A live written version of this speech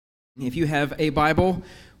If you have a Bible,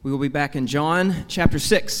 we will be back in John chapter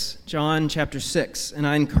 6. John chapter 6. And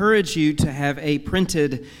I encourage you to have a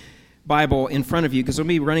printed Bible in front of you because we'll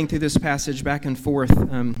be running through this passage back and forth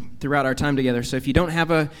throughout our time together. So if you don't have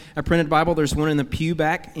a printed Bible, there's one in the pew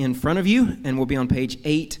back in front of you, and we'll be on page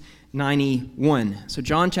 891. So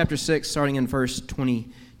John chapter 6, starting in verse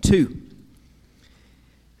 22.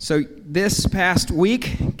 So this past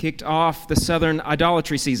week kicked off the Southern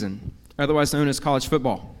idolatry season, otherwise known as college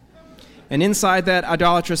football. And inside that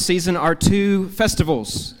idolatrous season are two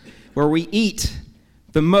festivals where we eat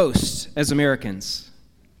the most as Americans.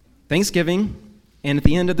 Thanksgiving, and at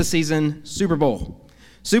the end of the season, Super Bowl.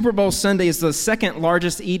 Super Bowl Sunday is the second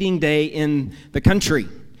largest eating day in the country.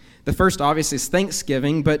 The first, obviously, is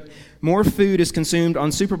Thanksgiving, but more food is consumed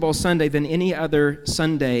on Super Bowl Sunday than any other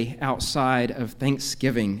Sunday outside of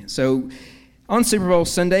Thanksgiving. So on Super Bowl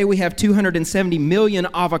Sunday, we have 270 million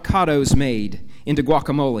avocados made into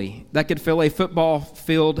guacamole. That could fill a football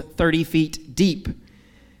field 30 feet deep.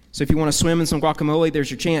 So if you want to swim in some guacamole, there's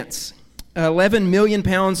your chance. 11 million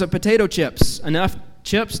pounds of potato chips, enough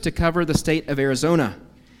chips to cover the state of Arizona.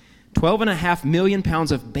 12.5 million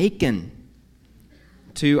pounds of bacon.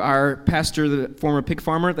 To our pastor, the former pig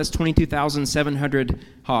farmer, that's 22,700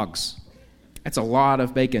 hogs. That's a lot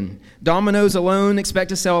of bacon. Domino's alone expect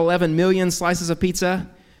to sell 11 million slices of pizza.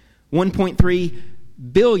 1.3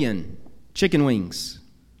 billion chicken wings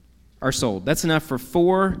are sold. That's enough for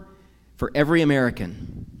 4 for every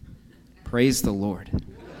American. Praise the Lord.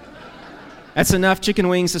 That's enough chicken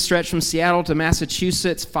wings to stretch from Seattle to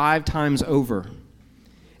Massachusetts 5 times over.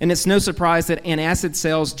 And it's no surprise that antacid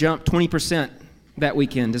sales jumped 20% that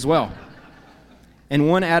weekend as well. And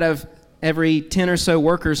 1 out of every 10 or so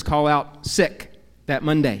workers call out sick that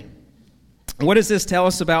Monday. What does this tell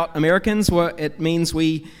us about Americans? Well, it means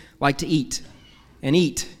we like to eat and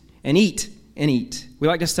eat and eat and eat. We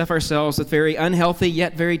like to stuff ourselves with very unhealthy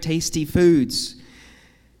yet very tasty foods.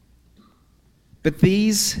 But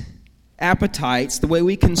these appetites, the way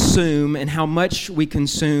we consume and how much we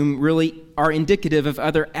consume, really are indicative of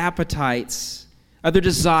other appetites, other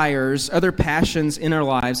desires, other passions in our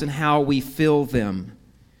lives and how we fill them.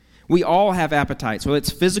 We all have appetites, whether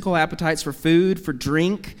it's physical appetites for food, for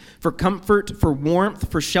drink, for comfort, for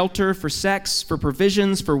warmth, for shelter, for sex, for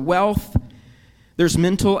provisions, for wealth. There's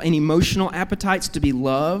mental and emotional appetites to be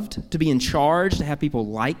loved, to be in charge, to have people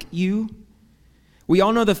like you. We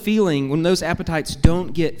all know the feeling when those appetites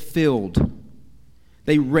don't get filled.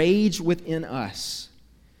 They rage within us.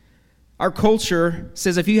 Our culture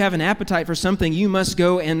says if you have an appetite for something, you must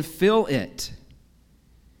go and fill it.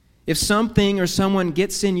 If something or someone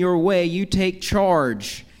gets in your way, you take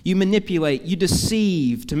charge, you manipulate, you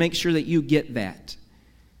deceive to make sure that you get that.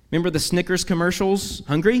 Remember the Snickers commercials?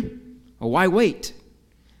 Hungry? Oh, why wait?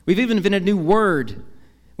 We've even invented a new word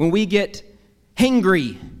when we get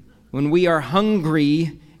hangry, when we are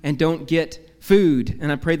hungry and don't get food.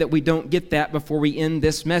 And I pray that we don't get that before we end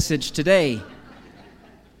this message today.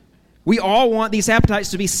 We all want these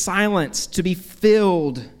appetites to be silenced, to be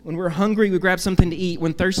filled. When we're hungry, we grab something to eat.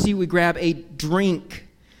 When thirsty, we grab a drink.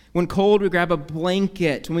 When cold, we grab a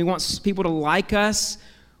blanket. When we want people to like us,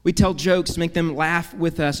 we tell jokes to make them laugh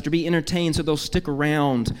with us, to be entertained so they'll stick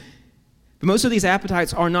around. But most of these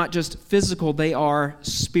appetites are not just physical, they are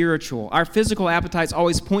spiritual. Our physical appetites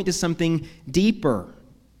always point to something deeper.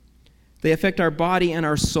 They affect our body and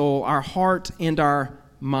our soul, our heart and our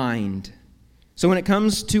mind. So when it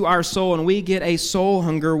comes to our soul and we get a soul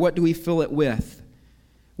hunger, what do we fill it with?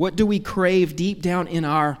 What do we crave deep down in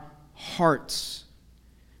our hearts?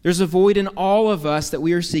 There's a void in all of us that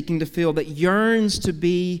we are seeking to fill, that yearns to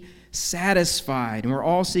be satisfied, and we're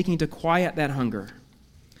all seeking to quiet that hunger.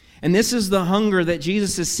 And this is the hunger that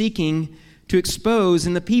Jesus is seeking to expose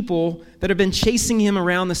in the people that have been chasing him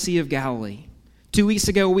around the Sea of Galilee. 2 weeks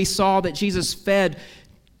ago, we saw that Jesus fed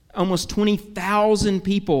almost 20,000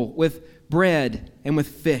 people with bread and with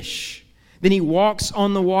fish. Then he walks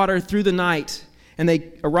on the water through the night, and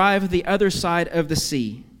they arrive at the other side of the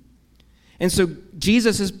sea. And so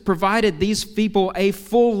Jesus has provided these people a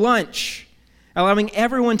full lunch, allowing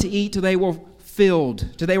everyone to eat till they were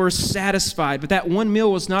filled, till they were satisfied. But that one meal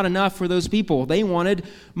was not enough for those people. They wanted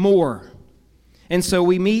more. And so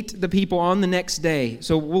we meet the people on the next day.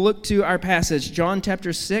 So we'll look to our passage, John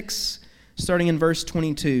chapter 6, starting in verse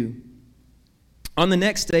 22. On the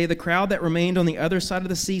next day, the crowd that remained on the other side of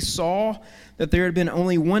the sea saw that there had been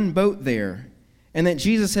only one boat there, and that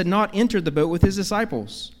Jesus had not entered the boat with his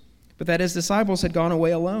disciples, but that his disciples had gone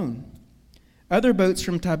away alone. Other boats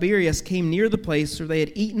from Tiberias came near the place where they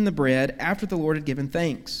had eaten the bread after the Lord had given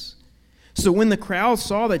thanks. So when the crowd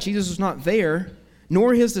saw that Jesus was not there,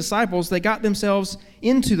 nor his disciples, they got themselves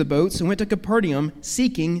into the boats and went to Capernaum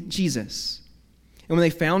seeking Jesus. And when they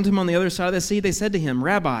found him on the other side of the sea, they said to him,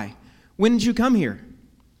 Rabbi, when did you come here?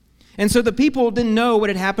 And so the people didn't know what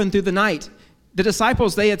had happened through the night. The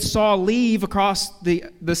disciples they had saw leave across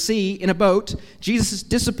the sea in a boat. Jesus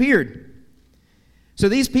disappeared. So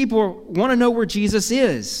these people want to know where Jesus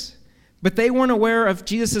is, but they weren't aware of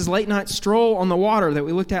Jesus' late night stroll on the water that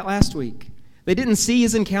we looked at last week. They didn't see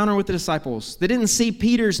his encounter with the disciples. They didn't see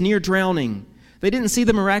Peter's near drowning. They didn't see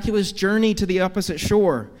the miraculous journey to the opposite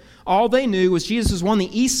shore. All they knew was Jesus was on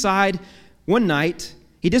the east side one night.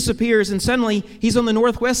 He disappears, and suddenly he's on the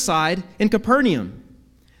northwest side in Capernaum.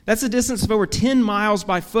 That's a distance of over 10 miles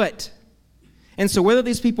by foot. And so whether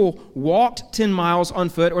these people walked 10 miles on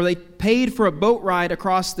foot or they paid for a boat ride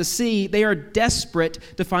across the sea, they are desperate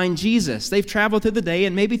to find Jesus. They've traveled through the day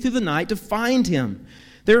and maybe through the night to find him.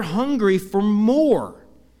 They're hungry for more.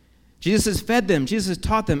 Jesus has fed them, Jesus has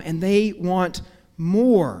taught them, and they want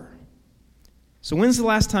more. So when's the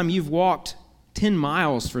last time you've walked 10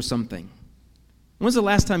 miles for something? When's the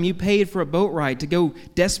last time you paid for a boat ride to go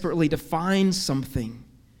desperately to find something?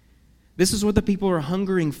 This is what the people are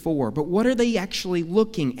hungering for, but what are they actually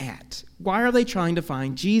looking at? Why are they trying to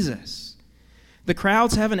find Jesus? The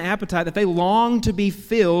crowds have an appetite that they long to be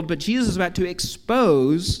filled, but Jesus is about to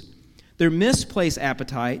expose their misplaced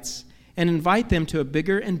appetites and invite them to a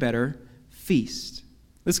bigger and better feast.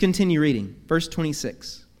 Let's continue reading. Verse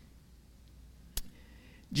 26.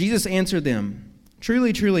 Jesus answered them,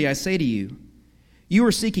 Truly, truly, I say to you, you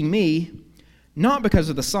are seeking me, not because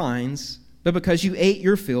of the signs, but because you ate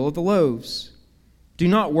your fill of the loaves. Do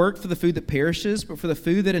not work for the food that perishes, but for the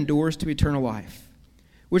food that endures to eternal life,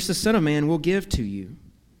 which the Son of Man will give to you.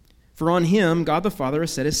 For on him God the Father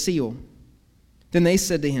has set his seal. Then they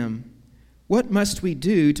said to him, What must we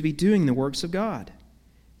do to be doing the works of God?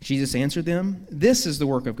 Jesus answered them, This is the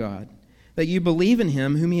work of God, that you believe in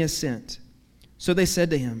him whom he has sent. So they said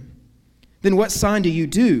to him, Then what sign do you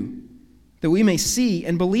do, that we may see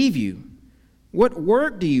and believe you? What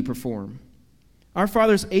work do you perform? Our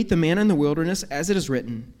fathers ate the manna in the wilderness, as it is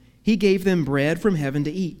written, He gave them bread from heaven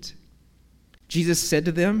to eat. Jesus said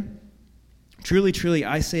to them, Truly, truly,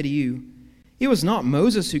 I say to you, it was not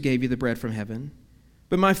Moses who gave you the bread from heaven,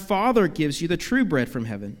 but my Father gives you the true bread from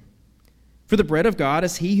heaven. For the bread of God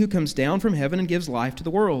is he who comes down from heaven and gives life to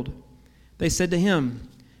the world. They said to him,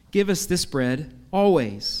 Give us this bread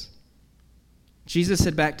always. Jesus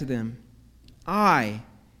said back to them, I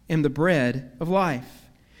am the bread of life.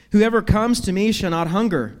 Whoever comes to me shall not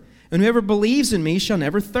hunger, and whoever believes in me shall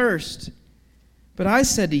never thirst. But I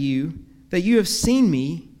said to you that you have seen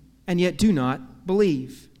me, and yet do not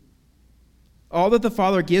believe. All that the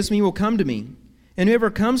Father gives me will come to me, and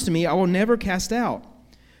whoever comes to me I will never cast out.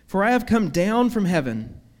 For I have come down from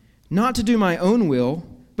heaven, not to do my own will,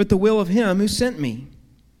 but the will of him who sent me.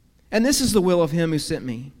 And this is the will of him who sent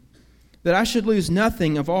me, that I should lose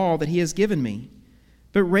nothing of all that he has given me,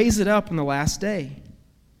 but raise it up on the last day.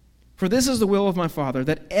 For this is the will of my Father,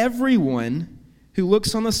 that everyone who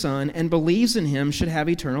looks on the Son and believes in him should have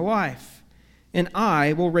eternal life, and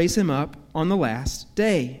I will raise him up on the last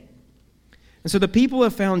day. And so the people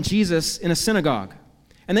have found Jesus in a synagogue,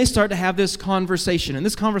 and they start to have this conversation, and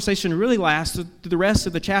this conversation really lasts through the rest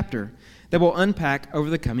of the chapter that we'll unpack over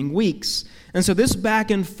the coming weeks. And so this back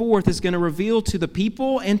and forth is going to reveal to the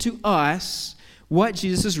people and to us what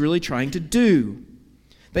Jesus is really trying to do.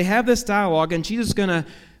 They have this dialogue, and Jesus is going to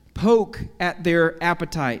poke at their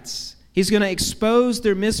appetites. He's going to expose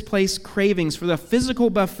their misplaced cravings for the physical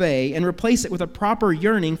buffet and replace it with a proper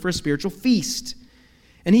yearning for a spiritual feast.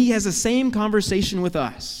 And he has the same conversation with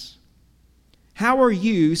us. How are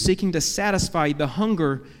you seeking to satisfy the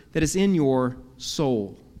hunger that is in your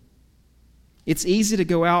soul? It's easy to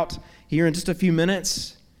go out here in just a few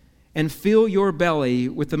minutes and fill your belly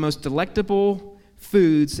with the most delectable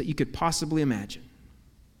foods that you could possibly imagine.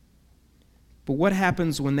 But what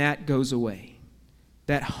happens when that goes away?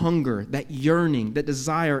 That hunger, that yearning, that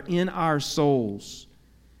desire in our souls,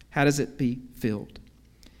 how does it be filled?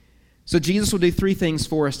 So Jesus will do three things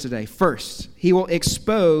for us today. First, he will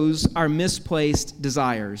expose our misplaced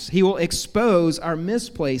desires. He will expose our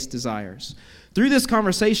misplaced desires. Through this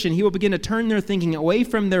conversation, he will begin to turn their thinking away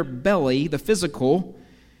from their belly, the physical,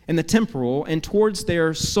 and the temporal, and towards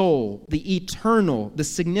their soul, the eternal, the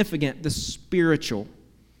significant, the spiritual.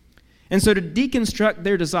 And so to deconstruct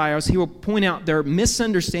their desires, he will point out their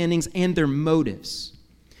misunderstandings and their motives.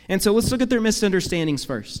 And so let's look at their misunderstandings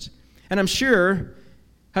first. And I'm sure,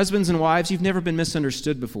 husbands and wives, you've never been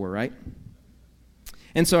misunderstood before, right?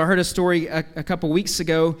 And so I heard a story a couple weeks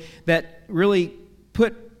ago that really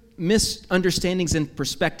put misunderstandings in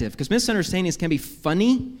perspective, because misunderstandings can be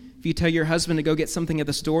funny if you tell your husband to go get something at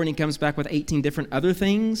the store and he comes back with 18 different other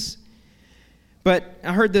things. But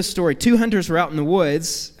I heard this story. 2 hunters were out in the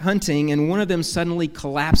woods hunting, and one of them suddenly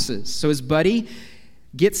collapses. So his buddy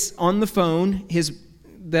gets on the phone. His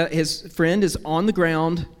friend is on the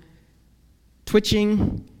ground,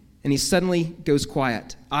 twitching, and he suddenly goes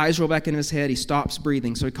quiet. Eyes roll back into his head. He stops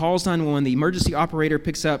breathing. So he calls 911. The emergency operator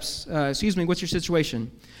picks up, excuse me, what's your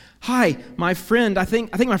situation? Hi, my friend, I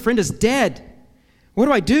think my friend is dead. What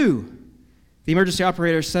do I do? The emergency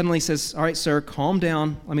operator suddenly says, all right, sir, calm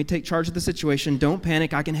down. Let me take charge of the situation. Don't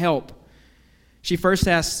panic. I can help. She first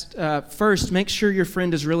asks, make sure your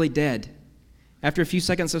friend is really dead. After a few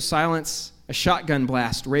seconds of silence, a shotgun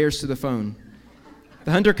blast rares to the phone.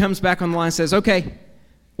 The hunter comes back on the line and says, okay,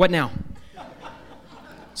 what now?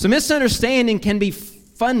 So misunderstanding can be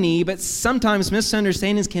funny, but sometimes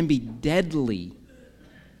misunderstandings can be deadly.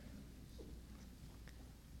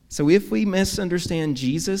 So if we misunderstand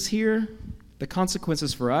Jesus here, the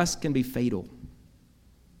consequences for us can be fatal.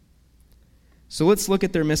 So let's look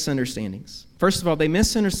at their misunderstandings. First of all, they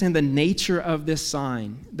misunderstand the nature of this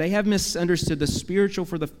sign. They have misunderstood the spiritual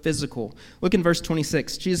for the physical. Look in verse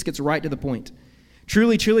 26. Jesus gets right to the point.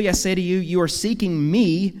 Truly, truly, I say to you, you are seeking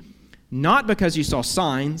me, not because you saw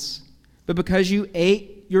signs, but because you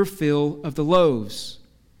ate your fill of the loaves.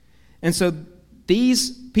 And so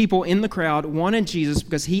these people in the crowd wanted Jesus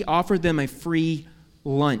because he offered them a free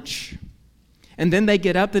lunch. And then they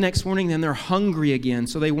get up the next morning and they're hungry again.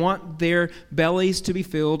 So they want their bellies to be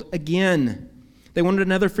filled again. They wanted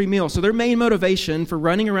another free meal. So their main motivation for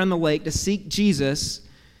running around the lake to seek Jesus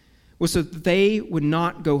was so that they would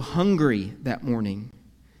not go hungry that morning.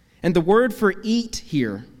 And the word for eat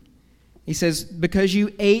here, he says, because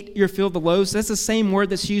you ate your fill of the loaves, that's the same word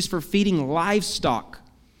that's used for feeding livestock.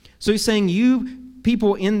 So he's saying you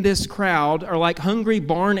people in this crowd are like hungry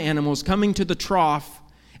barn animals coming to the trough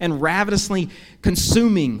and ravenously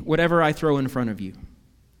consuming whatever I throw in front of you.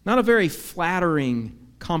 Not a very flattering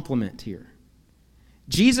compliment here.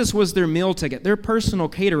 Jesus was their meal ticket, their personal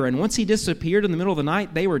caterer, and once he disappeared in the middle of the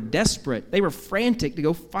night, they were desperate. They were frantic to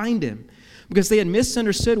go find him because they had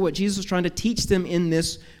misunderstood what Jesus was trying to teach them in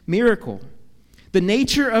this miracle. The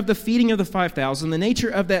nature of the feeding of the 5,000, the nature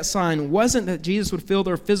of that sign wasn't that Jesus would fill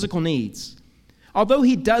their physical needs. Although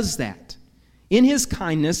he does that, in his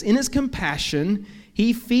kindness, in his compassion,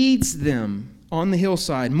 he feeds them on the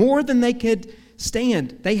hillside more than they could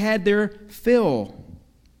stand. They had their fill.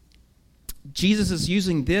 Jesus is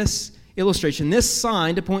using this illustration, this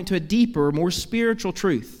sign, to point to a deeper, more spiritual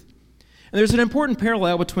truth. And there's an important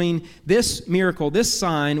parallel between this miracle, this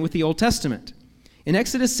sign, with the Old Testament. In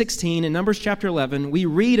Exodus 16 and Numbers chapter 11, we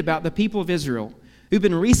read about the people of Israel who've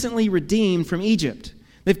been recently redeemed from Egypt.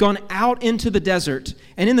 They've gone out into the desert,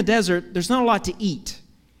 and in the desert, there's not a lot to eat.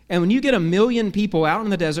 And when you get 1 million people out in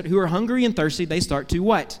the desert who are hungry and thirsty, they start to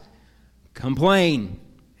what? Complain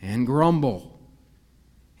and grumble.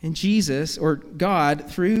 And Jesus, or God,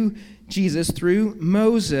 through Jesus, through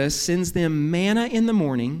Moses, sends them manna in the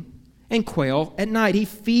morning and quail at night. He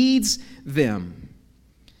feeds them.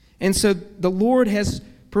 And so the Lord has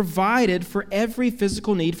provided for every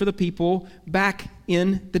physical need for the people back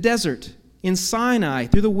in the desert. In Sinai,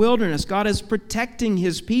 through the wilderness, God is protecting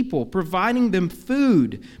his people, providing them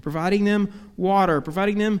food, providing them water,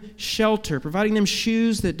 providing them shelter, providing them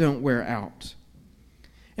shoes that don't wear out.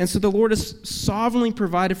 And so the Lord has sovereignly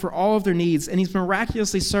provided for all of their needs, and he's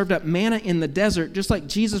miraculously served up manna in the desert, just like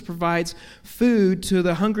Jesus provides food to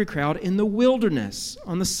the hungry crowd in the wilderness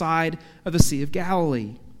on the side of the Sea of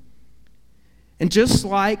Galilee. And just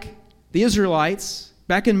like the Israelites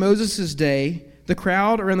back in Moses' day, the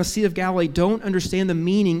crowd around the Sea of Galilee don't understand the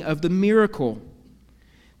meaning of the miracle.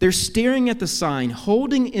 They're staring at the sign,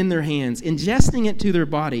 holding in their hands, ingesting it to their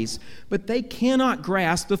bodies, but they cannot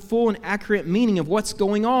grasp the full and accurate meaning of what's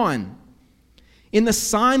going on. In the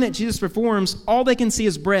sign that Jesus performs, all they can see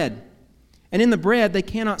is bread. And in the bread, they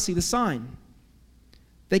cannot see the sign.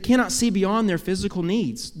 They cannot see beyond their physical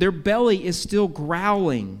needs. Their belly is still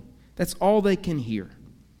growling. That's all they can hear.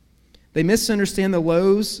 They misunderstand the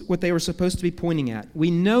loaves, what they were supposed to be pointing at.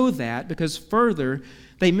 We know that because further,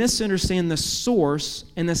 they misunderstand the source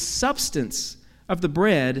and the substance of the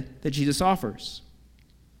bread that Jesus offers.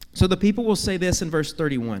 So the people will say this in verse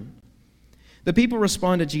 31. The people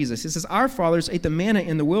respond to Jesus. It says, our fathers ate the manna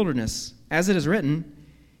in the wilderness. As it is written,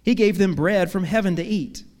 he gave them bread from heaven to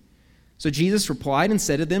eat. So Jesus replied and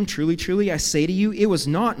said to them, truly, truly, I say to you, it was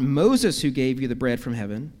not Moses who gave you the bread from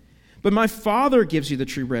heaven, but my Father gives you the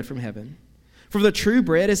true bread from heaven. For the true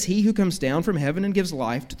bread is he who comes down from heaven and gives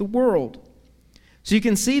life to the world. So you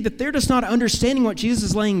can see that they're just not understanding what Jesus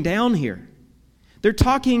is laying down here. They're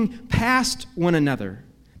talking past one another.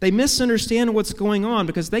 They misunderstand what's going on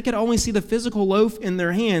because they could only see the physical loaf in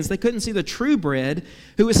their hands. They couldn't see the true bread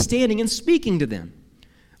who is standing and speaking to them.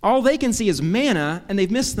 All they can see is manna, and they've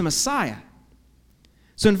missed the Messiah.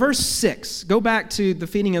 So in verse 6, go back to the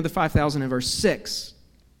feeding of the 5,000 in verse 6.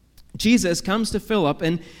 Jesus comes to Philip,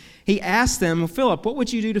 and he asks them, Philip, what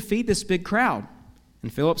would you do to feed this big crowd?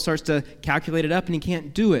 And Philip starts to calculate it up, and he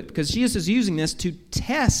can't do it because Jesus is using this to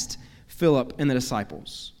test Philip and the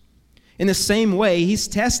disciples. In the same way, he's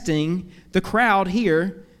testing the crowd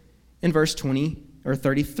here in verse 20 or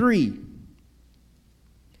 33.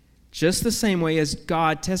 Just the same way as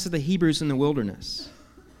God tested the Hebrews in the wilderness.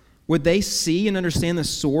 Would they see and understand the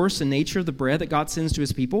source and nature of the bread that God sends to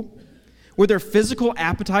his people? Were their physical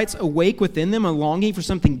appetites awake within them, a longing for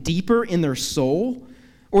something deeper in their soul?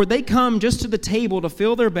 Or would they come just to the table to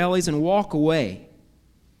fill their bellies and walk away?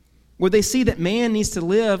 Would they see that man needs to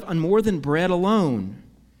live on more than bread alone,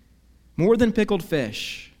 more than pickled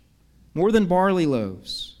fish, more than barley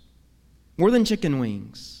loaves, more than chicken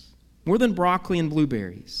wings, more than broccoli and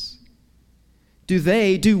blueberries?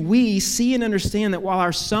 Do we see and understand that while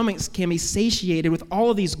our stomachs can be satiated with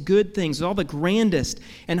all of these good things, with all the grandest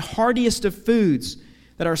and heartiest of foods,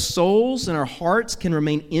 that our souls and our hearts can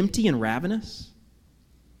remain empty and ravenous?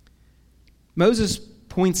 Moses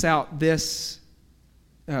points out this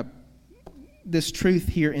truth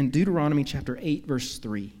here in Deuteronomy chapter 8, verse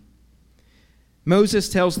 3. Moses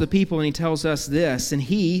tells the people, and he tells us this, and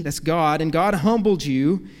he, that's God, and God humbled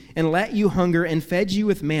you and let you hunger and fed you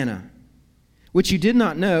with manna, which you did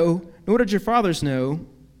not know, nor did your fathers know.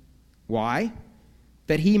 Why?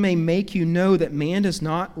 That he may make you know that man does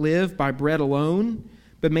not live by bread alone,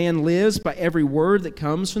 but man lives by every word that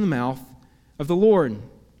comes from the mouth of the Lord.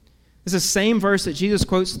 It's the same verse that Jesus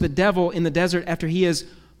quotes the devil in the desert after he is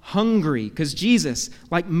hungry, because Jesus,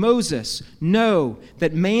 like Moses, know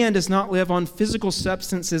that man does not live on physical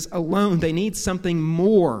substances alone. They need something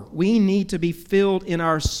more. We need to be filled in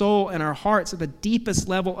our soul and our hearts at the deepest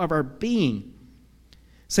level of our being.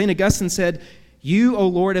 St. Augustine said, "You, O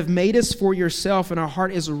Lord, have made us for yourself, and our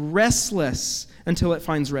heart is restless until it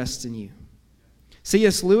finds rest in you."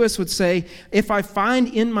 C.S. Lewis would say, "If I find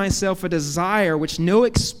in myself a desire which no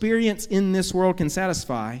experience in this world can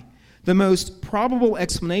satisfy, the most probable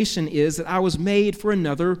explanation is that I was made for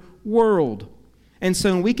another world." And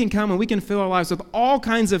so we can come and we can fill our lives with all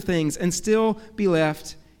kinds of things and still be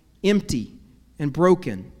left empty and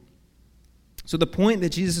broken. So the point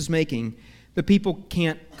that Jesus is making, the people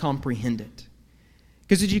can't comprehend it.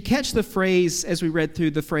 Because did you catch the phrase, as we read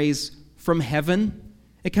through the phrase, from heaven?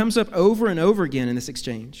 It comes up over and over again in this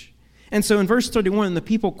exchange. And so in verse 31, the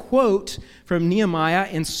people quote from Nehemiah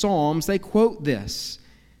and Psalms, they quote this: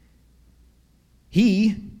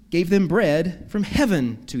 He gave them bread from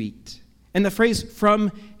heaven to eat. And the phrase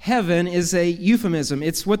from heaven is a euphemism.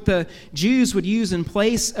 It's what the Jews would use in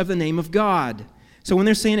place of the name of God. So when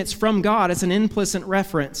they're saying it's from God, it's an implicit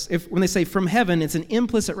reference. When they say from heaven, it's an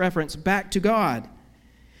implicit reference back to God.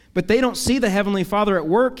 But they don't see the Heavenly Father at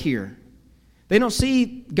work here. They don't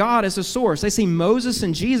see God as a source. They see Moses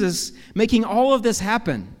and Jesus making all of this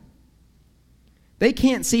happen. They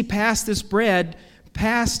can't see past this bread,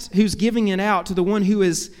 past who's giving it out to the one who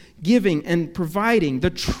is giving and providing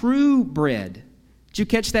the true bread. Did you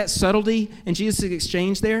catch that subtlety in Jesus'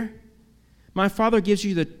 exchange there? My Father gives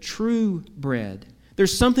you the true bread.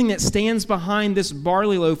 There's something that stands behind this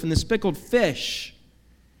barley loaf and this pickled fish.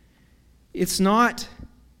 It's not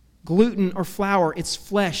gluten or flour, it's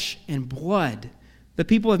flesh and blood. The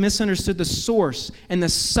people have misunderstood the source and the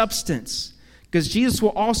substance, because Jesus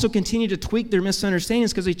will also continue to tweak their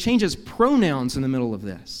misunderstandings because he changes pronouns in the middle of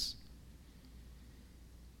this.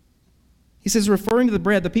 He says, referring to the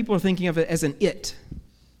bread, the people are thinking of it as an it.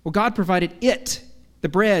 Well, God provided it, the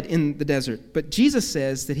bread in the desert. But Jesus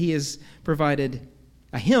says that he has provided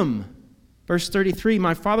a him. Verse 33,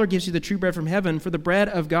 my Father gives you the true bread from heaven, for the bread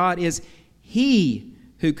of God is he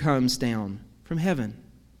who comes down from heaven.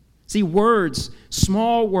 See, words,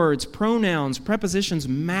 small words, pronouns, prepositions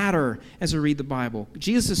matter as we read the Bible.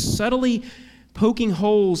 Jesus is subtly poking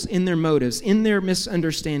holes in their motives, in their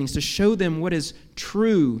misunderstandings, to show them what is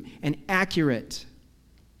true and accurate.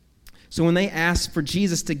 So when they ask for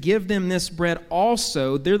Jesus to give them this bread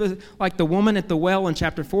also, they're like the woman at the well in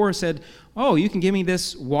chapter 4 said, oh, you can give me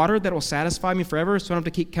this water that will satisfy me forever so I don't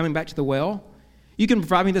have to keep coming back to the well? You can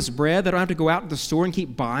provide me this bread that I don't have to go out to the store and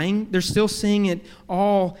keep buying? They're still seeing it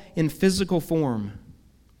all in physical form.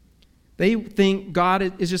 They think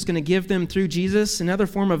God is just going to give them through Jesus another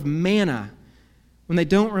form of manna when they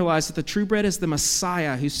don't realize that the true bread is the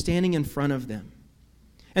Messiah who's standing in front of them.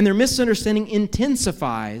 And their misunderstanding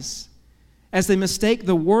intensifies as they mistake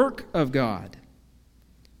the work of God.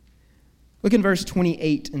 Look in verse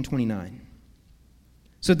 28 and 29.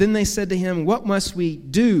 So then they said to him, "What must we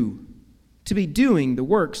do to be doing the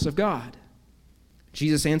works of God?"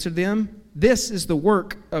 Jesus answered them, "This is the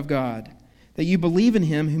work of God, that you believe in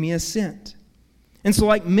him whom he has sent." And so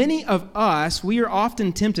like many of us, we are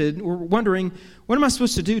often tempted, we're wondering, what am I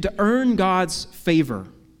supposed to do to earn God's favor?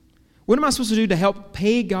 What am I supposed to do to help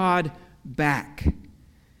pay God back?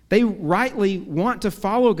 They rightly want to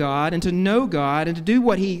follow God and to know God and to do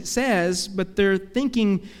what he says, but their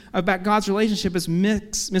thinking about God's relationship is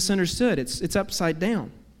misunderstood. It's upside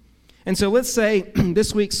down. And so let's say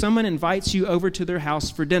this week someone invites you over to their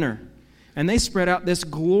house for dinner, and they spread out this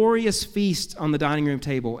glorious feast on the dining room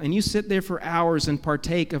table, and you sit there for hours and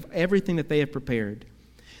partake of everything that they have prepared.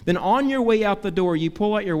 Then on your way out the door, you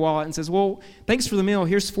pull out your wallet and says, "Well, thanks for the meal.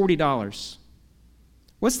 Here's $40.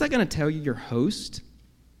 What's that going to tell you, your host?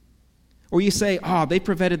 Or you say, "Oh, they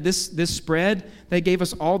provided this spread. They gave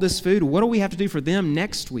us all this food. What do we have to do for them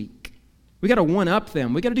next week? We got to one-up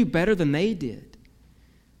them. We got to do better than they did."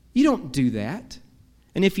 You don't do that.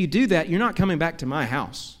 And if you do that, you're not coming back to my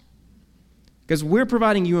house. Because we're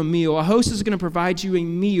providing you a meal. A host is going to provide you a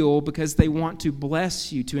meal because they want to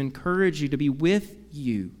bless you, to encourage you, to be with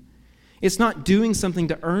you. It's not doing something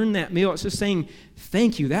to earn that meal. It's just saying,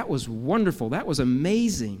 "Thank you. That was wonderful. That was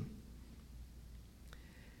amazing."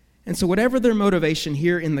 And so whatever their motivation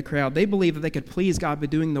here in the crowd, they believe that they could please God by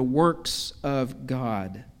doing the works of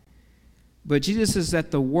God. But Jesus says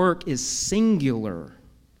that the work is singular.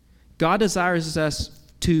 God desires us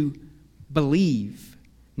to believe,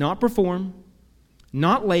 not perform,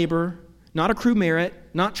 not labor, not accrue merit,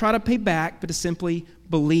 not try to pay back, but to simply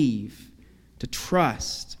believe, to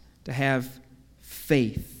trust, to have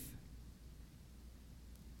faith.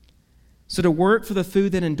 So to work for the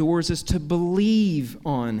food that endures is to believe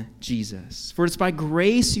on Jesus. For it's by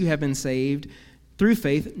grace you have been saved through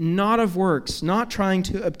faith, not of works, not trying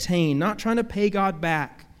to obtain, not trying to pay God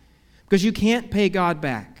back, because you can't pay God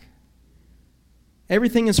back.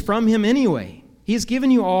 Everything is from him anyway. He has given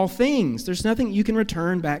you all things. There's nothing you can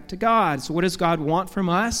return back to God. So what does God want from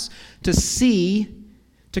us? To see,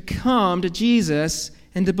 to come to Jesus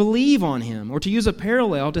and to believe on him, or to use a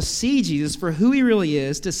parallel, to see Jesus for who he really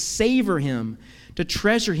is, to savor him, to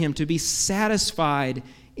treasure him, to be satisfied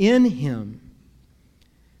in him.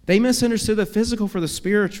 They misunderstood the physical for the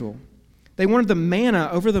spiritual. They wanted the manna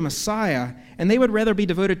over the Messiah, and they would rather be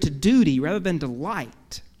devoted to duty rather than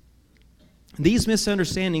delight. These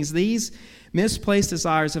misunderstandings, these misplaced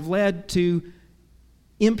desires have led to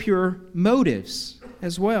impure motives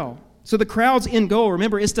as well. So the crowd's end goal,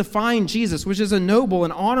 remember, is to find Jesus, which is a noble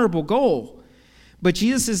and honorable goal. But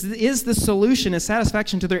Jesus is the solution and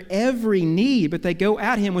satisfaction to their every need, but they go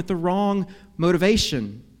at him with the wrong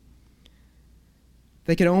motivation.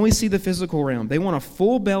 They can only see the physical realm. They want a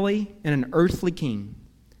full belly and an earthly king.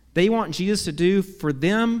 They want Jesus to do for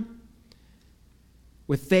them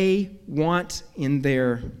what they want in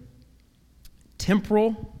their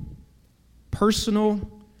temporal,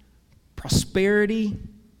 personal, prosperity,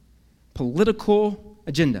 political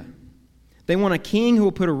agenda. They want a king who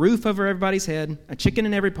will put a roof over everybody's head, a chicken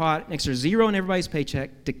in every pot, an extra zero in everybody's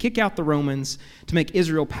paycheck, to kick out the Romans, to make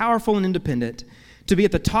Israel powerful and independent, to be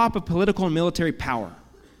at the top of political and military power.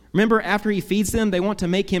 Remember, after he feeds them, they want to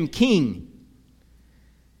make him king.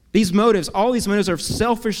 These motives, all these motives are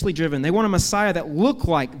selfishly driven. They want a Messiah that looked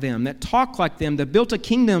like them, that talked like them, that built a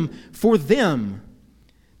kingdom for them.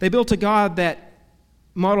 They built a God that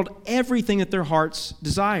modeled everything that their hearts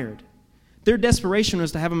desired. Their desperation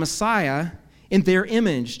was to have a Messiah in their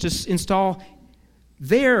image, to install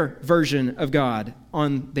their version of God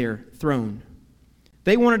on their throne.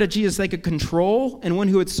 They wanted a Jesus they could control and one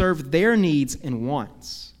who would serve their needs and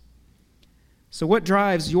wants. So what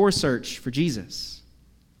drives your search for Jesus?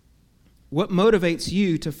 What motivates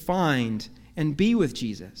you to find and be with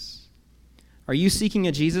Jesus? Are you seeking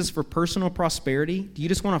a Jesus for personal prosperity? Do you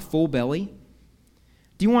just want a full belly?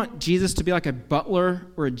 Do you want Jesus to be like a butler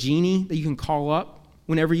or a genie that you can call up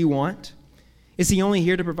whenever you want? Is he only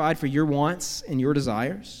here to provide for your wants and your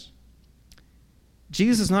desires?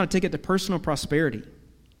 Jesus is not a ticket to personal prosperity.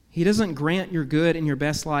 He doesn't grant your good and your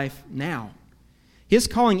best life now. His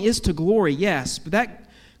calling is to glory, yes, but that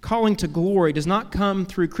calling to glory does not come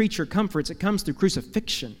through creature comforts. It comes through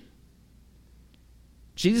crucifixion.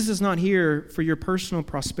 Jesus is not here for your personal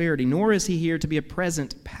prosperity, nor is he here to be a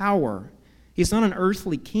present power. He's not an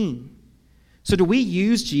earthly king. So do we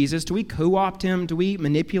use Jesus? Do we co-opt him? Do we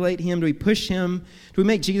manipulate him? Do we push him? Do we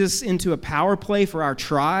make Jesus into a power play for our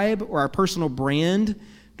tribe or our personal brand?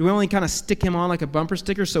 Do we only kind of stick him on like a bumper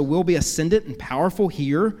sticker so we'll be ascendant and powerful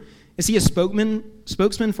here? Is he a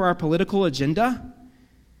spokesman for our political agenda?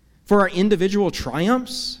 For our individual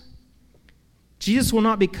triumphs? Jesus will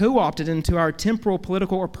not be co-opted into our temporal,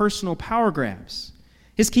 political, or personal power grabs.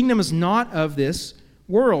 His kingdom is not of this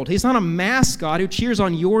world. He's not a mascot who cheers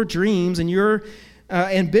on your dreams and your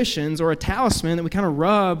ambitions, or a talisman that we kind of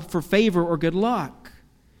rub for favor or good luck.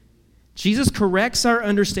 Jesus corrects our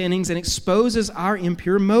understandings and exposes our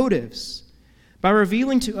impure motives by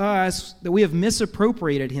revealing to us that we have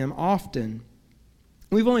misappropriated him often.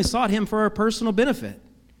 We've only sought him for our personal benefit.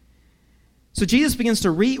 So Jesus begins to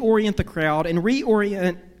reorient the crowd and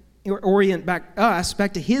orient back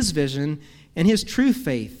to his vision and his true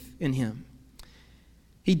faith in him.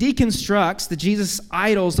 He deconstructs the Jesus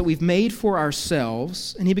idols that we've made for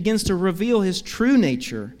ourselves, and he begins to reveal his true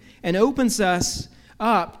nature and opens us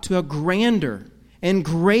up to a grander and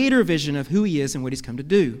greater vision of who he is and what he's come to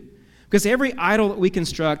do. Because every idol that we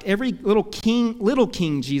construct, every little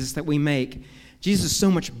king Jesus that we make, Jesus is so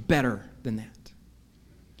much better than that.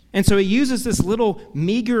 And so he uses this little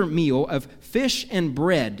meager meal of fish and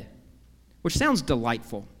bread, which sounds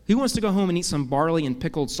delightful. Who wants to go home and eat some barley and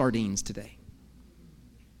pickled sardines today?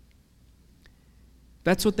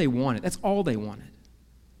 That's what they wanted. That's all they wanted.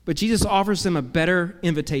 But Jesus offers them a better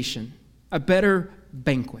invitation, a better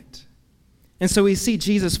banquet. And so we see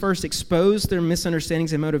Jesus first expose their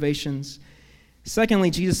misunderstandings and motivations. Secondly,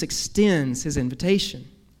 Jesus extends his invitation.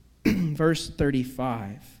 Verse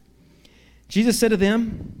 35. Jesus said to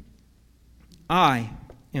them, I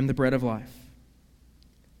am the bread of life.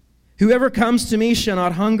 Whoever comes to me shall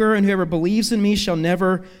not hunger, and whoever believes in me shall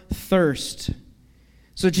never thirst.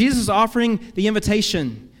 So Jesus is offering the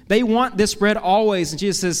invitation. They want this bread always. And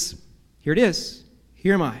Jesus says, here it is.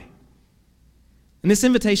 Here am I. And this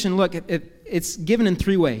invitation, look, it's given in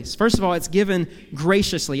three ways. First of all, it's given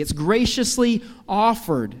graciously. It's graciously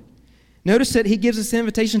offered. Notice that he gives this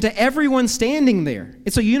invitation to everyone standing there.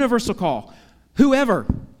 It's a universal call. Whoever.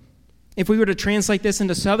 If we were to translate this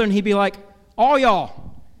into Southern, he'd be like, all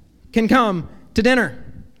y'all can come to dinner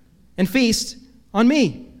and feast on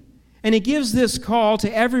me. And he gives this call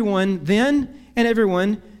to everyone then and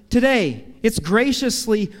everyone today. It's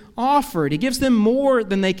graciously offered. He gives them more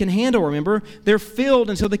than they can handle, remember? They're filled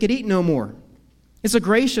until they could eat no more. It's a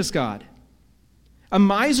gracious God. A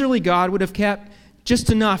miserly God would have kept just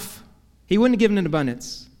enough. He wouldn't have given in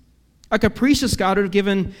abundance. A capricious God would have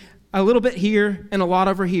given a little bit here and a lot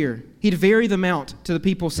over here. He'd vary the amount to the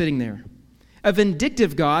people sitting there. A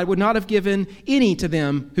vindictive God would not have given any to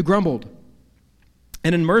them who grumbled.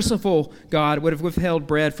 An unmerciful God would have withheld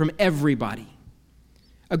bread from everybody.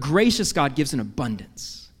 A gracious God gives in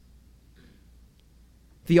abundance.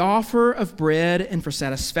 The offer of bread and for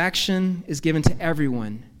satisfaction is given to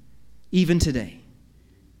everyone, even today.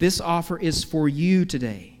 This offer is for you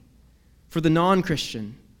today, for the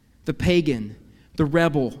non-Christian, the pagan, the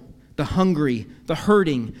rebel, the hungry, the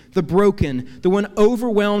hurting, the broken, the one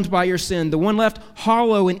overwhelmed by your sin, the one left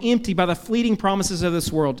hollow and empty by the fleeting promises of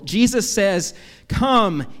this world. Jesus says,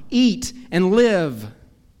 come, eat, and live.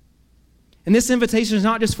 And this invitation is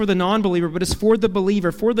not just for the non-believer, but it's for the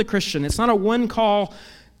believer, for the Christian. It's not a one-time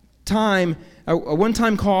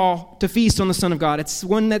call to feast on the Son of God. It's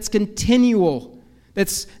one that's continual,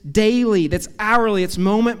 that's daily, that's hourly, it's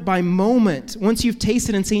moment by moment. Once you've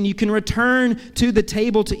tasted and seen, you can return to the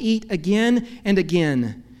table to eat again and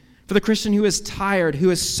again. For the Christian who is tired,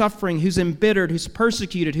 who is suffering, who's embittered, who's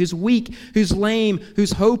persecuted, who's weak, who's lame,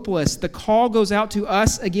 who's hopeless, the call goes out to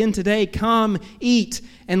us again today. Come, eat,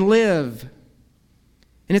 and live.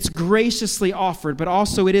 And it's graciously offered, but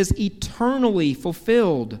also it is eternally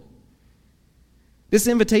fulfilled. This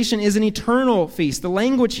invitation is an eternal feast. The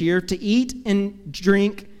language here, to eat and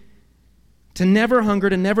drink, to never hunger,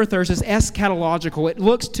 to never thirst, is eschatological. It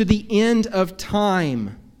looks to the end of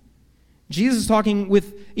time. Jesus is talking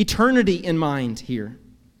with eternity in mind here.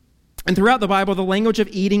 And throughout the Bible, the language of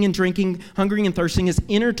eating and drinking, hungering and thirsting is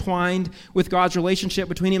intertwined with God's relationship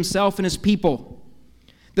between himself and his people.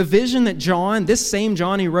 The vision that John, this same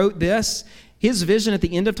John who wrote this, his vision at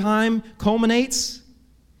the end of time culminates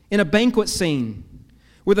in a banquet scene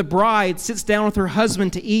where the bride sits down with her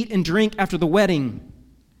husband to eat and drink after the wedding.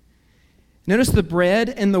 Notice the bread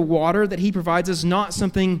and the water that he provides is not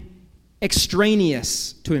something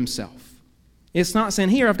extraneous to himself. It's not saying,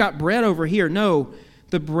 here, I've got bread over here. No,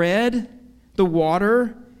 the bread, the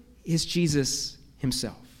water is Jesus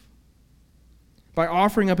himself. By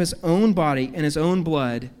offering up his own body and his own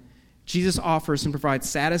blood, Jesus offers and provides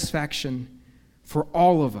satisfaction for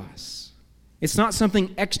all of us. It's not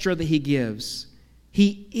something extra that he gives.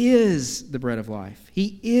 He is the bread of life.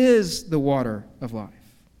 He is the water of life.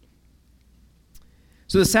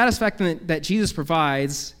 So the satisfaction that Jesus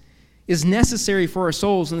provides is necessary for our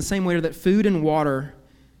souls in the same way that food and water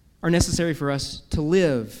are necessary for us to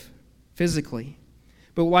live physically.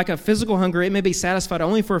 But like a physical hunger, it may be satisfied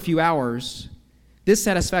only for a few hours. This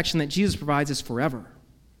satisfaction that Jesus provides is forever.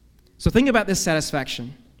 So think about this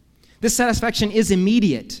satisfaction. This satisfaction is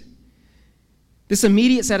immediate. This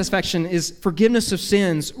immediate satisfaction is forgiveness of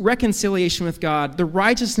sins, reconciliation with God, the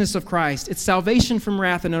righteousness of Christ. It's salvation from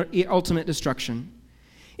wrath and ultimate destruction.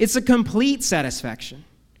 It's a complete satisfaction.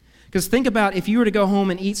 Because think about if you were to go home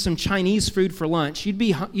and eat some Chinese food for lunch, you'd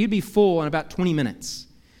be full in about 20 minutes.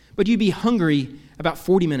 But you'd be hungry about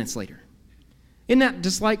 40 minutes later. Isn't that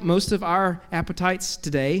just like most of our appetites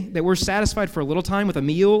today? That we're satisfied for a little time with a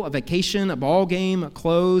meal, a vacation, a ball game,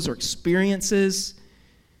 clothes, or experiences.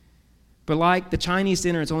 But like the Chinese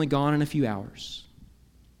dinner, it's only gone in a few hours.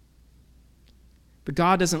 But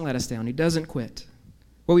God doesn't let us down. He doesn't quit.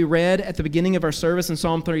 What we read at the beginning of our service in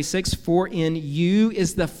Psalm 36, for in you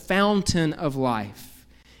is the fountain of life.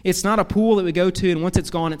 It's not a pool that we go to and once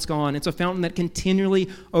it's gone, it's gone. It's a fountain that continually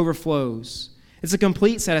overflows. It's a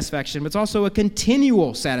complete satisfaction, but it's also a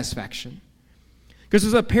continual satisfaction. Because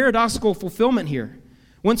there's a paradoxical fulfillment here.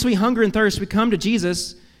 Once we hunger and thirst, we come to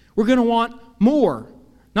Jesus, we're going to want more.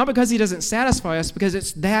 Not because he doesn't satisfy us, because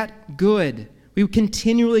it's that good. We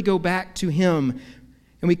continually go back to him,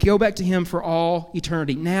 and we go back to him for all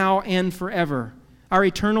eternity, now and forever. Our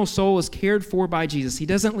eternal soul is cared for by Jesus. He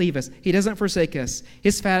doesn't leave us. He doesn't forsake us.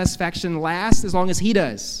 His satisfaction lasts as long as he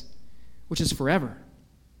does, which is forever.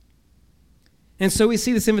 And so we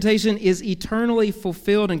see this invitation is eternally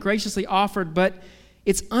fulfilled and graciously offered, but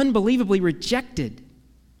it's unbelievably rejected.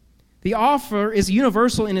 The offer is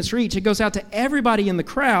universal in its reach. It goes out to everybody in the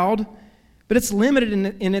crowd, but it's limited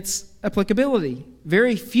in its applicability.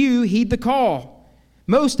 Very few heed the call.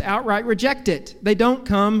 Most outright reject it. They don't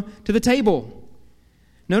come to the table.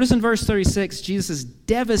 Notice in verse 36, Jesus'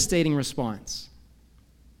 devastating response.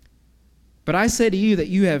 But I say to you that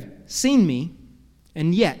you have seen me,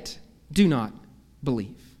 and yet do not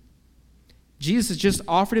believe. Jesus has just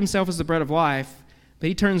offered himself as the bread of life, but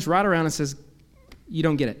he turns right around and says, you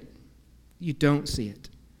don't get it. You don't see it.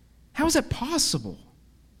 How is that possible?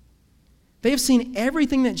 They have seen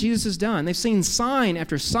everything that Jesus has done. They've seen sign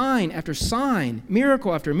after sign after sign,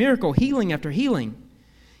 miracle after miracle, healing after healing.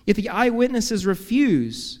 Yet the eyewitnesses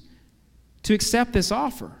refuse to accept this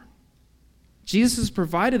offer. Jesus has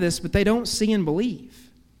provided this, but they don't see and believe.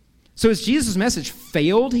 So has Jesus' message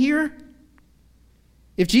failed here?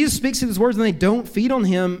 If Jesus speaks these words and they don't feed on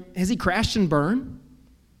him, has he crashed and burned?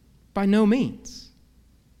 By no means.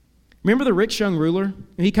 Remember the rich young ruler?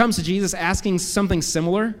 He comes to Jesus asking something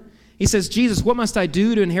similar. He says, Jesus, what must I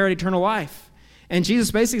do to inherit eternal life? And Jesus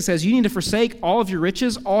basically says, you need to forsake all of your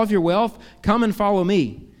riches, all of your wealth, come and follow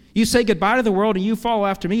me. You say goodbye to the world and you follow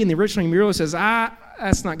after me. And the rich young ruler says,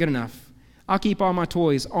 that's not good enough. I'll keep all my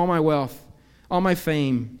toys, all my wealth, all my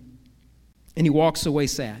fame. And he walks away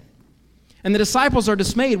sad. And the disciples are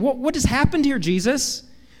dismayed. What has happened here, Jesus?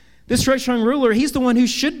 This rich young ruler, he's the one who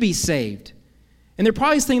should be saved. And they're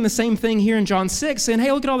probably thinking the same thing here in John 6, saying,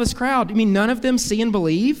 hey, look at all this crowd. You mean none of them see and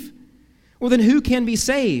believe? Well, then who can be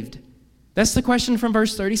saved? That's the question from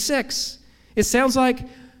verse 36. It sounds like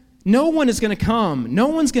no one is going to come. No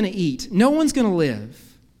one's going to eat. No one's going to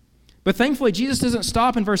live. But thankfully, Jesus doesn't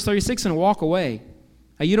stop in verse 36 and walk away.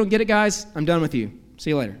 Hey, you don't get it, guys? I'm done with you. See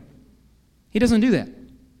you later. He doesn't do that.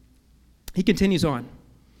 He continues on.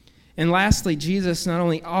 And lastly, Jesus not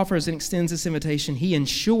only offers and extends this invitation, he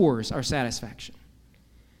ensures our satisfaction.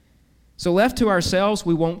 So left to ourselves,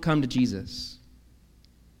 we won't come to Jesus.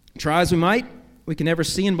 Try as we might, we can never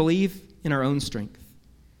see and believe in our own strength.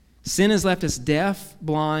 Sin has left us deaf,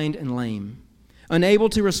 blind, and lame, unable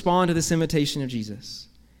to respond to this invitation of Jesus.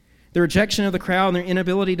 The rejection of the crowd and their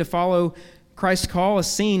inability to follow Christ's call is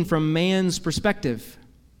seen from man's perspective.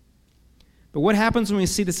 But what happens when we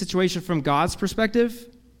see the situation from God's perspective?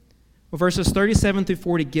 Well, verses 37 through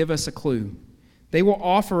 40 give us a clue. They will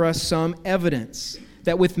offer us some evidence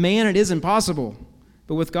that with man it is impossible,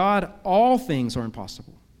 but with God all things are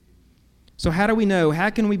impossible. So how do we know? How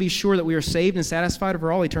can we be sure that we are saved and satisfied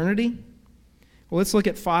for all eternity? Well, let's look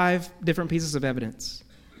at 5 different pieces of evidence.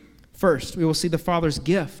 First, we will see the Father's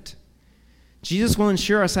gift. Jesus will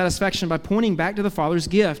ensure our satisfaction by pointing back to the Father's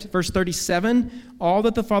gift. Verse 37, all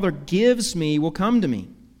that the Father gives me will come to me.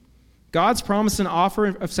 God's promise and offer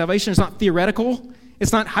of salvation is not theoretical.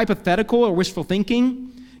 It's not hypothetical or wishful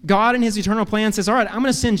thinking. God in his eternal plan says, all right, I'm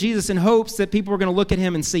going to send Jesus in hopes that people are going to look at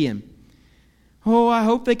him and see him. Oh, I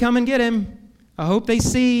hope they come and get him. I hope they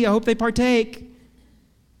see. I hope they partake.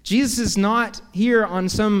 Jesus is not here on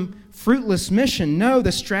some fruitless mission. No,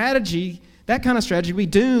 the strategy that kind of strategy would be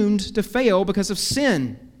doomed to fail because of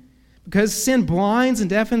sin. Because sin blinds and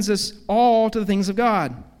deafens us all to the things of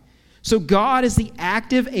God. So God is the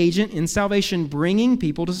active agent in salvation, bringing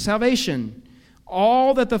people to salvation.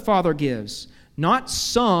 All that the Father gives, not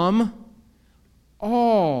some,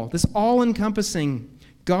 all. This all-encompassing.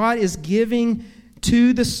 God is giving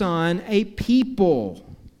to the Son a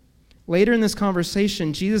people. Later in this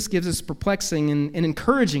conversation, Jesus gives us a perplexing and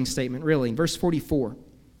encouraging statement, really, in verse 44.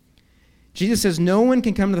 Jesus says, no one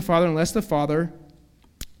can come to the Father unless the Father,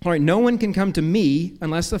 no one can come to me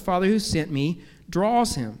unless the Father who sent me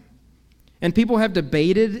draws him. And people have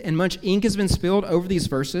debated, and much ink has been spilled over these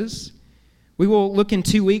verses. We will look in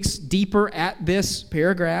 2 weeks deeper at this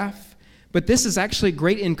paragraph, but this is actually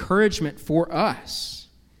great encouragement for us.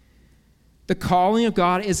 The calling of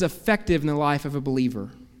God is effective in the life of a believer.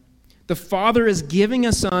 The Father is giving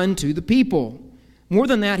a Son to the people. More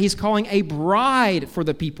than that, He's calling a bride for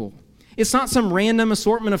the people. It's not some random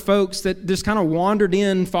assortment of folks that just kind of wandered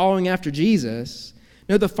in following after Jesus.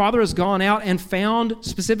 No, the Father has gone out and found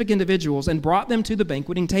specific individuals and brought them to the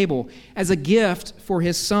banqueting table as a gift for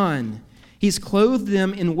His Son. He's clothed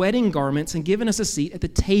them in wedding garments and given us a seat at the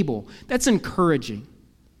table. That's encouraging.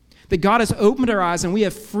 That God has opened our eyes and we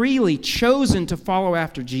have freely chosen to follow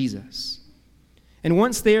after Jesus. And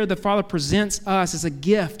once there, the Father presents us as a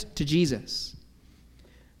gift to Jesus.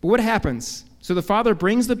 But what happens? So the Father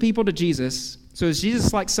brings the people to Jesus. So is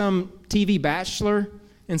Jesus like some TV bachelor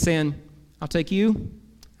and saying, I'll take you,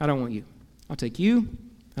 I don't want you. I'll take you,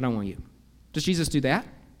 I don't want you. Does Jesus do that?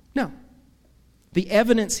 No. The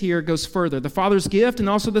evidence here goes further. The Father's gift and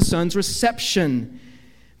also the Son's reception.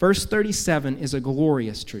 Verse 37 is a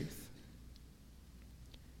glorious truth.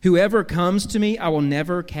 Whoever comes to me, I will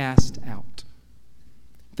never cast out.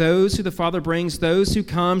 Those who the Father brings, those who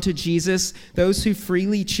come to Jesus, those who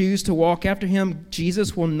freely choose to walk after Him,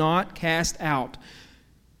 Jesus will not cast out.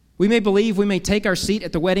 We may believe we may take our seat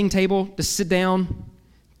at the wedding table to sit down,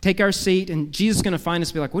 take our seat, and Jesus is going to find us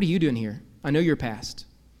and be like, what are you doing here? I know you're past.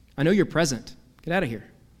 I know you're present. Get out of here.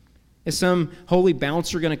 Is some holy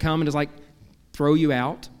bouncer going to come and just like throw you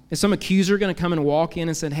out? Is some accuser going to come and walk in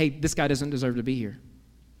and say, hey, this guy doesn't deserve to be here?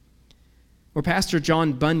 Or Pastor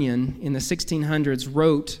John Bunyan in the 1600s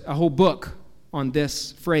wrote a whole book on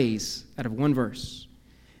this phrase out of one verse.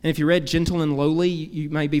 And if you read Gentle and Lowly, you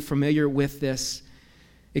might be familiar with this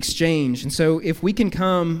exchange. And so if we can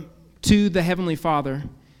come to the Heavenly Father,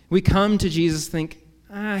 we come to Jesus, think,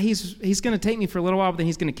 he's going to take me for a little while, but then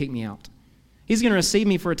He's going to kick me out. He's going to receive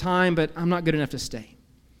me for a time, but I'm not good enough to stay.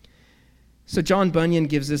 So John Bunyan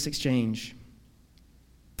gives this exchange.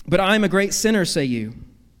 But I'm a great sinner, say you.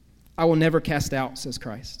 I will never cast out, says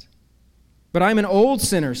Christ. But I'm an old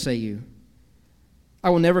sinner, say you. I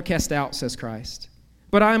will never cast out, says Christ.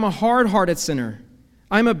 But I am a hard-hearted sinner.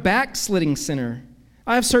 I am a backsliding sinner.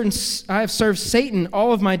 I have served Satan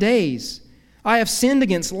all of my days. I have sinned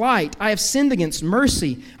against light. I have sinned against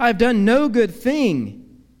mercy. I have done no good thing.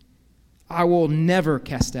 I will never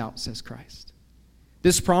cast out, says Christ.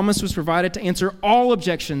 This promise was provided to answer all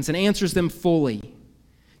objections and answers them fully.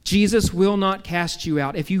 Jesus will not cast you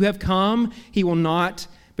out. If you have come, He will not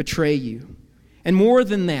betray you. And more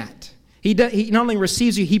than that, He not only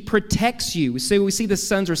receives you, He protects you. So we see the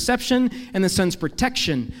Son's reception and the Son's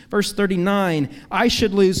protection. Verse 39, I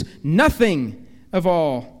should lose nothing of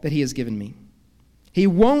all that He has given me. He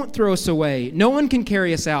won't throw us away. No one can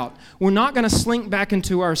carry us out. We're not going to slink back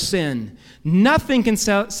into our sin. Nothing can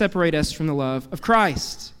separate us from the love of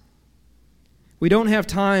Christ. We don't have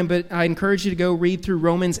time, but I encourage you to go read through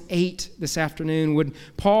Romans 8 this afternoon, when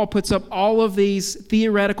Paul puts up all of these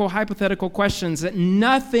theoretical, hypothetical questions that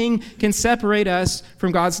nothing can separate us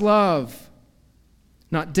from God's love.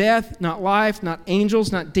 Not death, not life, not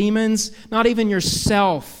angels, not demons, not even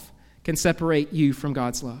yourself can separate you from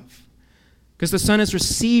God's love. Because the Son has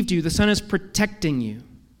received you, the Son is protecting you.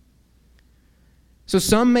 So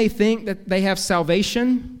some may think that they have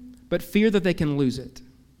salvation, but fear that they can lose it.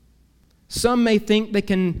 Some may think they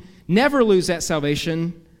can never lose that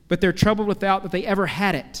salvation, but they're troubled with doubt that they ever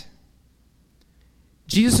had it.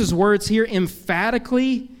 Jesus' words here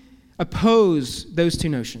emphatically oppose those two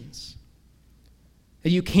notions.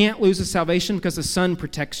 That you can't lose the salvation because the Son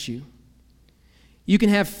protects you. You can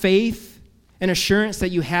have faith and assurance that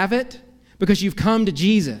you have it because you've come to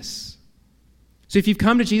Jesus. So if you've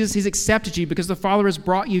come to Jesus, He's accepted you because the Father has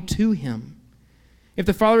brought you to Him. If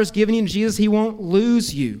the Father has given you to Jesus, He won't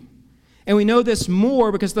lose you. And we know this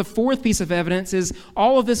more because the fourth piece of evidence is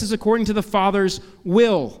all of this is according to the Father's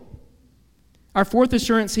will. Our fourth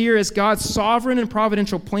assurance here is God's sovereign and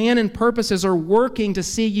providential plan and purposes are working to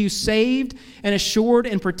see you saved and assured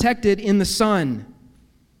and protected in the Son.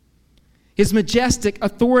 His majestic,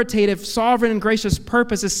 authoritative, sovereign, and gracious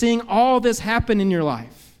purpose is seeing all this happen in your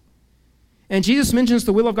life. And Jesus mentions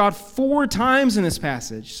the will of God 4 times in this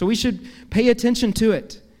passage, so we should pay attention to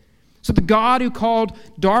it. So the God who called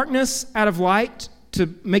darkness out of light to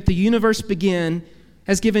make the universe begin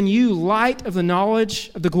has given you light of the knowledge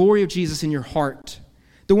of the glory of Jesus in your heart.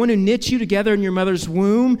 The one who knit you together in your mother's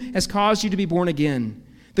womb has caused you to be born again.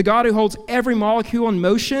 The God who holds every molecule in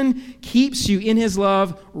motion keeps you in His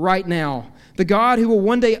love right now. The God who will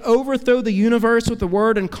one day overthrow the universe with the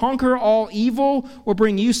word and conquer all evil will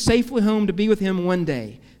bring you safely home to be with Him one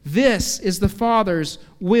day. This is the Father's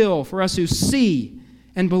will for us who see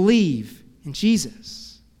and believe in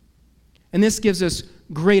Jesus. And this gives us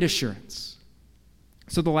great assurance.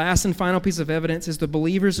 So the last and final piece of evidence is the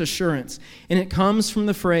believer's assurance, and it comes from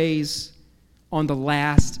the phrase, on the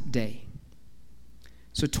last day.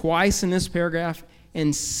 So twice in this paragraph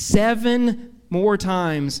and 7 more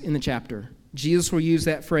times in the chapter, Jesus will use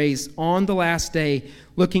that phrase, on the last day,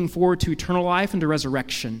 looking forward to eternal life and to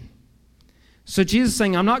resurrection. So Jesus is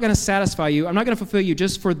saying, I'm not going to satisfy you, I'm not going to fulfill you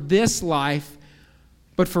just for this life,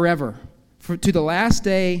 but forever, to the last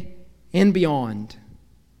day and beyond.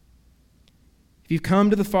 If you've come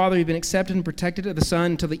to the Father, you've been accepted and protected of the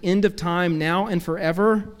Son until the end of time, now and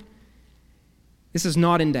forever, this is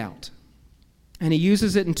not in doubt. And he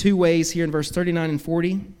uses it in 2 ways here in verse 39 and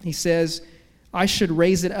 40. He says, I should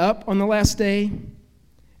raise it up on the last day,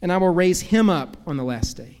 and I will raise him up on the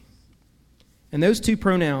last day. And those 2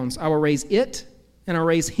 pronouns, I will raise it and I'll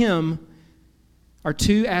raise him, are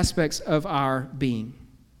 2 aspects of our being.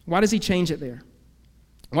 Why does he change it there?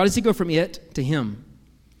 Why does he go from it to him?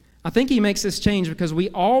 I think he makes this change because we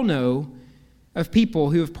all know of people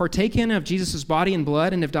who have partaken of Jesus' body and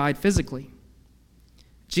blood and have died physically.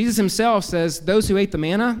 Jesus himself says those who ate the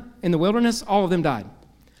manna in the wilderness, all of them died.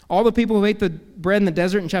 All the people who ate the bread in the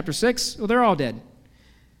desert in chapter 6, well, they're all dead.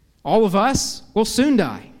 All of us will soon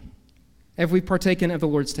die if we've partaken of the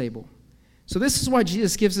Lord's table. So this is why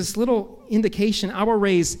Jesus gives this little indication, I will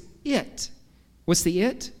raise it. What's the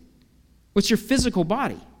it? What's your physical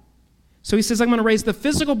body? So he says, I'm going to raise the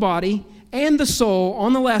physical body and the soul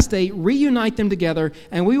on the last day, reunite them together,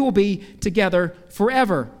 and we will be together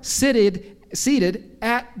forever, seated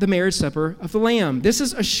at the marriage supper of the Lamb. This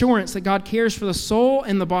is assurance that God cares for the soul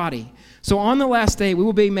and the body. So on the last day, we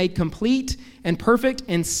will be made complete and perfect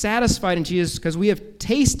and satisfied in Jesus because we have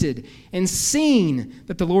tasted and seen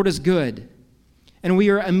that the Lord is good. And we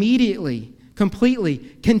are immediately, completely,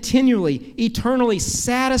 continually, eternally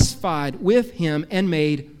satisfied with Him and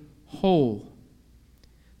made whole.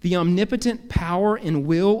 The omnipotent power and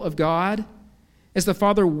will of God, as the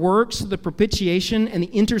Father works the propitiation and the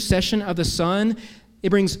intercession of the Son, it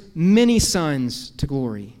brings many sons to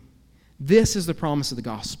glory. This is the promise of the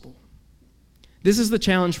gospel. This is the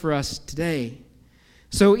challenge for us today.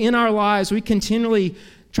 So in our lives, we continually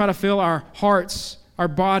try to fill our hearts, our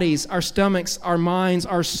bodies, our stomachs, our minds,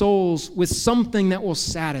 our souls with something that will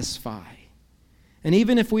satisfy. And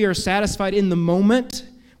even if we are satisfied in the moment,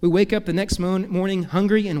 we wake up the next morning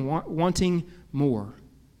hungry and wanting more.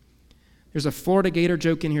 There's a Florida Gator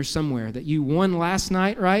joke in here somewhere that you won last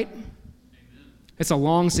night, right? Amen. It's a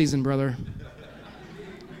long season, brother.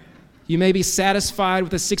 You may be satisfied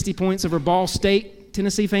with the 60 points over Ball State,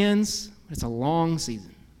 Tennessee fans, but it's a long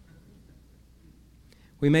season.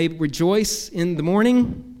 We may rejoice in the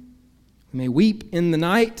morning, we may weep in the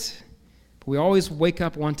night, but we always wake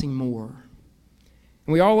up wanting more.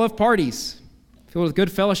 And we all love parties, filled with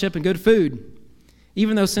good fellowship and good food,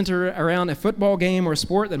 even though centered around a football game or a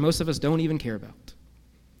sport that most of us don't even care about.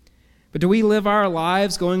 But do we live our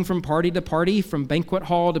lives going from party to party, from banquet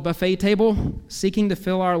hall to buffet table, seeking to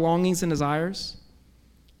fill our longings and desires?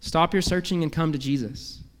 Stop your searching and come to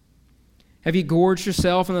Jesus. Have you gorged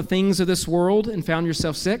yourself on the things of this world and found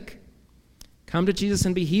yourself sick? Come to Jesus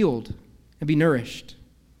and be healed and be nourished.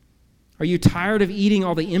 Are you tired of eating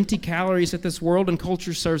all the empty calories that this world and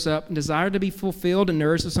culture serves up and desire to be fulfilled and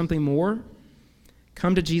nourished with something more?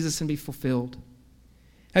 Come to Jesus and be fulfilled.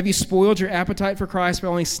 Have you spoiled your appetite for Christ by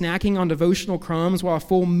only snacking on devotional crumbs while a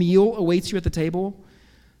full meal awaits you at the table?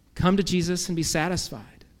 Come to Jesus and be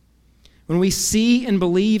satisfied. When we see and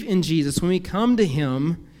believe in Jesus, when we come to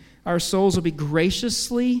Him, our souls will be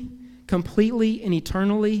graciously, completely, and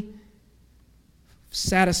eternally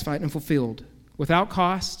satisfied and fulfilled, without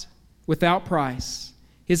cost, without price.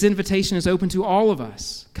 His invitation is open to all of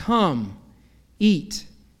us. Come, eat,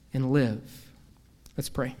 and live. Let's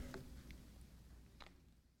pray.